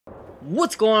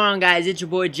What's going on, guys? It's your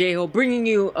boy J-Ho bringing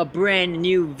you a brand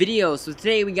new video. So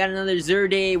today we got another Xur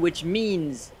Day, which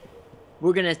means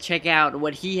we're gonna check out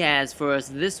what he has for us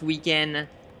this weekend,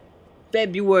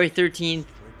 February 13th,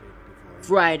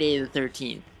 Friday the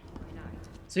 13th.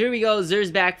 So here we go.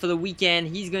 Xur's back for the weekend.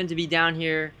 He's going to be down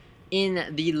here in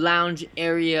the lounge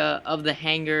area of the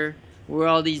hangar where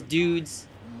all these dudes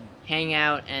hang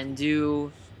out and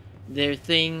do their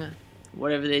thing,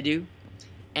 whatever they do.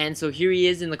 And so here he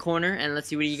is in the corner, and let's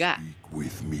see what he got. Speak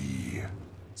with me.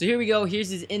 So here we go. Here's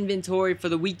his inventory for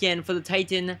the weekend for the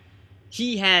Titan.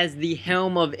 He has the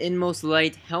Helm of Inmost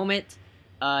Light helmet.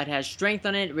 It has strength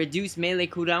on it, reduced melee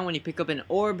cooldown when you pick up an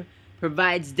orb,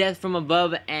 provides death from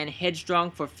above and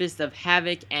headstrong for Fist of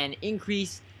Havoc, and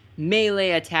increased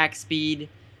melee attack speed.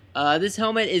 This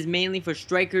helmet is mainly for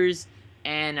strikers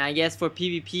and I guess for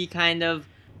PvP kind of.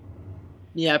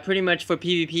 Yeah, pretty much for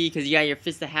PvP because you got your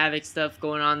Fist of Havoc stuff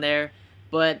going on there.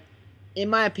 But in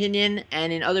my opinion,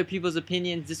 and in other people's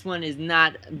opinions, this one is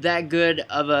not that good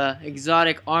of a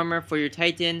exotic armor for your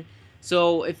Titan.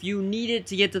 So if you need it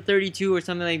to get to 32 or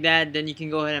something like that, then you can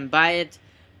go ahead and buy it.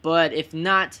 But if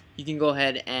not, you can go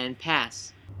ahead and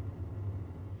pass.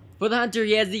 For the Hunter,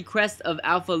 he has the Crest of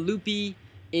Alpha Lupi.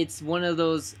 It's one of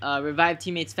those revive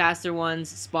teammates faster ones,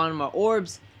 spawn more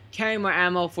orbs, carry more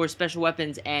ammo for special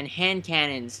weapons, and hand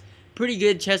cannons. Pretty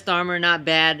good chest armor, not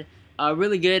bad.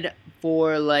 Really good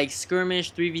for like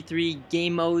skirmish 3v3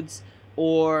 game modes,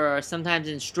 or sometimes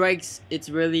in strikes. It's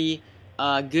really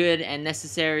good and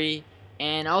necessary.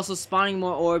 And also spawning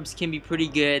more orbs can be pretty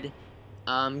good.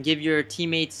 Give your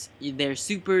teammates their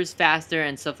supers faster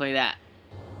and stuff like that.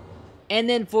 And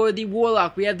then for the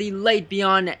Warlock, we have the Light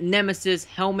Beyond Nemesis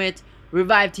helmet.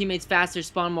 Revive teammates faster,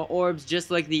 spawn more orbs, just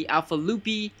like the Alpha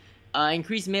Lupi.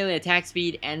 Increase melee attack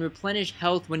speed, and replenish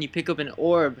health when you pick up an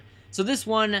orb. So this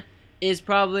one is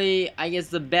probably, I guess,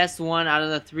 the best one out of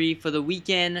the three for the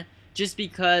weekend, just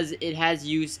because it has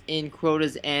use in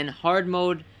Crota's End hard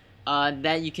mode,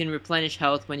 that you can replenish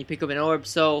health when you pick up an orb.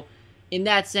 So in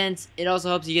that sense, it also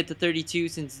helps you get to 32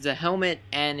 since it's a helmet,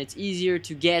 and it's easier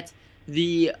to get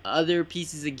the other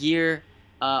pieces of gear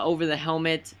over the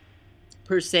helmet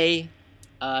per se,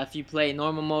 if you play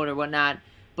normal mode or whatnot.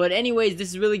 But anyways, this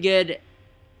is really good.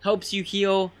 Helps you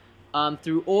heal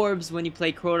through orbs when you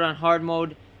play Crota on hard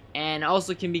mode, and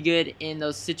also can be good in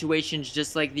those situations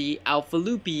just like the Alpha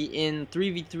Lupi in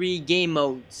 3v3 game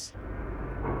modes.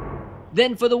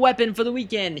 Then for the weapon for the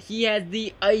weekend, he has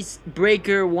the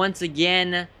Icebreaker once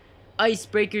again.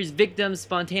 Icebreaker's victims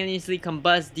spontaneously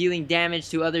combust, dealing damage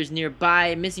to others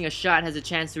nearby. Missing a shot has a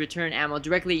chance to return ammo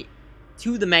directly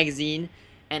to the magazine.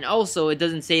 And also, it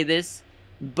doesn't say this,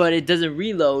 but it doesn't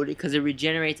reload because it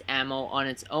regenerates ammo on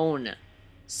its own.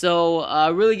 So,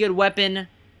 a really good weapon.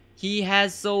 He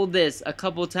has sold this a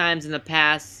couple times in the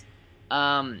past.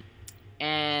 And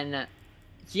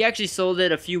he actually sold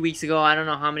it a few weeks ago. I don't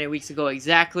know how many weeks ago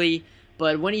exactly.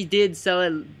 But when he did sell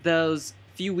it those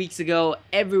few weeks ago,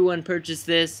 everyone purchased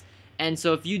this. And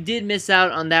so if you did miss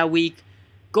out on that week,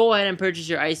 go ahead and purchase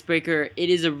your Icebreaker. It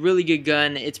is a really good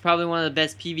gun. It's probably one of the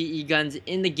best PvE guns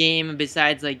in the game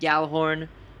besides like Gjallarhorn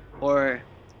or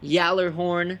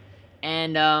Gjallarhorn.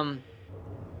 And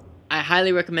I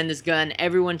highly recommend this gun.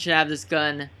 Everyone should have this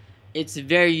gun. It's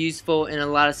very useful in a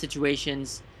lot of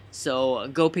situations. So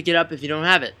go pick it up if you don't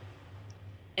have it.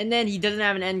 And then he doesn't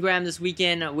have an engram this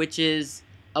weekend, which is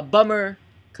a bummer,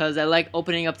 because I like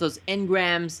opening up those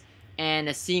engrams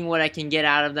and seeing what I can get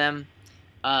out of them.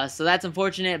 So that's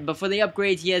unfortunate. But for the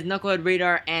upgrades, he has Knucklehead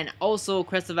Radar and also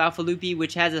Crest of Alpha Lupi,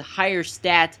 which has a higher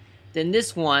stat than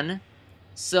this one.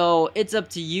 So it's up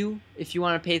to you if you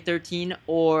want to pay 13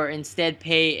 or instead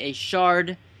pay a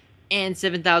Shard and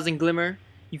 7,000 Glimmer.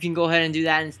 You can go ahead and do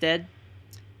that instead.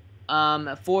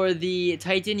 For the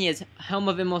Titan, he has Helm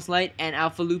of Inmost Light and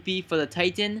Alpha Lupi for the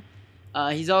Titan.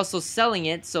 He's also selling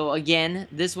it, so again,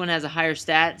 this one has a higher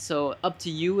stat, so up to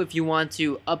you if you want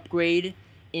to upgrade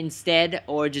instead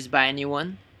or just buy a new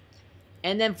one.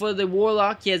 And then for the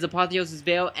Warlock, he has Apotheosis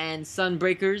Veil and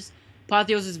Sunbreakers.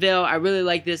 Apotheosis Veil, I really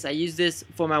like this. I use this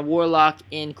for my Warlock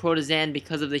in Crota's End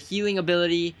because of the healing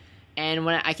ability, and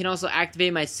when I can also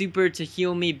activate my super to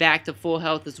heal me back to full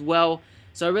health as well.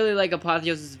 So I really like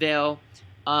Apotheosis Veil.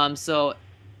 So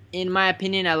in my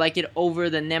opinion, I like it over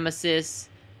the Nemesis.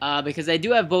 Because I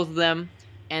do have both of them,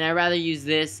 and I'd rather use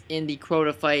this in the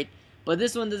Crota fight. But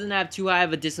this one doesn't have too high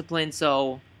of a discipline,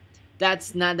 so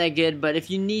that's not that good. But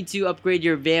if you need to upgrade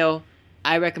your Veil,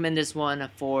 I recommend this one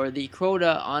for the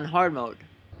Crota on hard mode.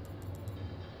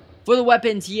 For the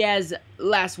weapons, he has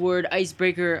Last Word,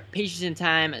 Icebreaker, Patience in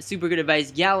Time, Super Good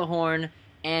Advice, Gjallarhorn,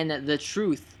 and The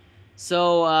Truth.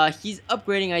 So he's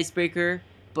upgrading Icebreaker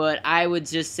but I would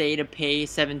just say to pay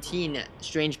 17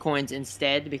 strange coins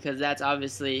instead, because that's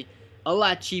obviously a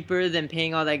lot cheaper than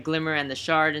paying all that glimmer and the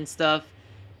shard and stuff.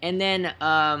 And then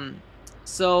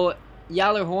so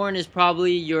Gjallarhorn is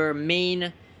probably your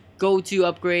main go-to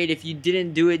upgrade if you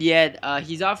didn't do it yet.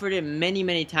 He's offered it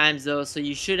many times though, so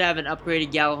you should have an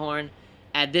upgraded Gjallarhorn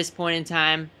at this point in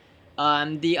time.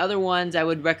 The other ones I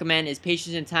would recommend is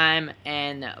Patience in Time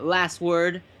and Last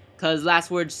Word, because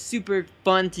Last Word's super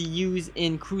fun to use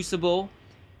in Crucible.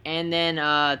 And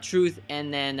then Truth,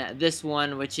 and then this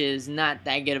one, which is not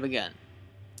that good of a gun.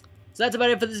 So that's about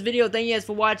it for this video. Thank you guys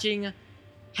for watching.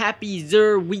 Happy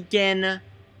Xur weekend.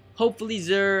 Hopefully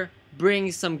Xur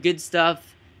brings some good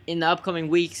stuff in the upcoming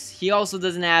weeks. He also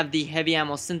doesn't have the heavy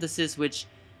ammo synthesis, which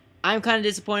I'm kind of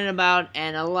disappointed about,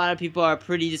 and a lot of people are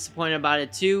pretty disappointed about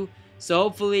it too. So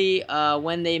hopefully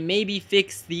when they maybe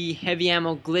fix the heavy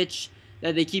ammo glitch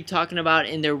that they keep talking about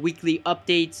in their weekly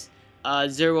updates,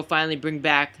 Xur will finally bring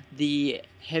back the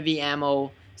heavy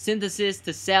ammo synthesis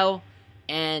to sell.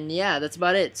 And yeah, that's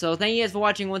about it. So thank you guys for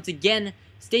watching once again.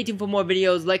 Stay tuned for more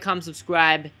videos. Like, comment,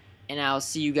 subscribe, and I'll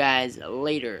see you guys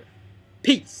later.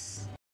 Peace!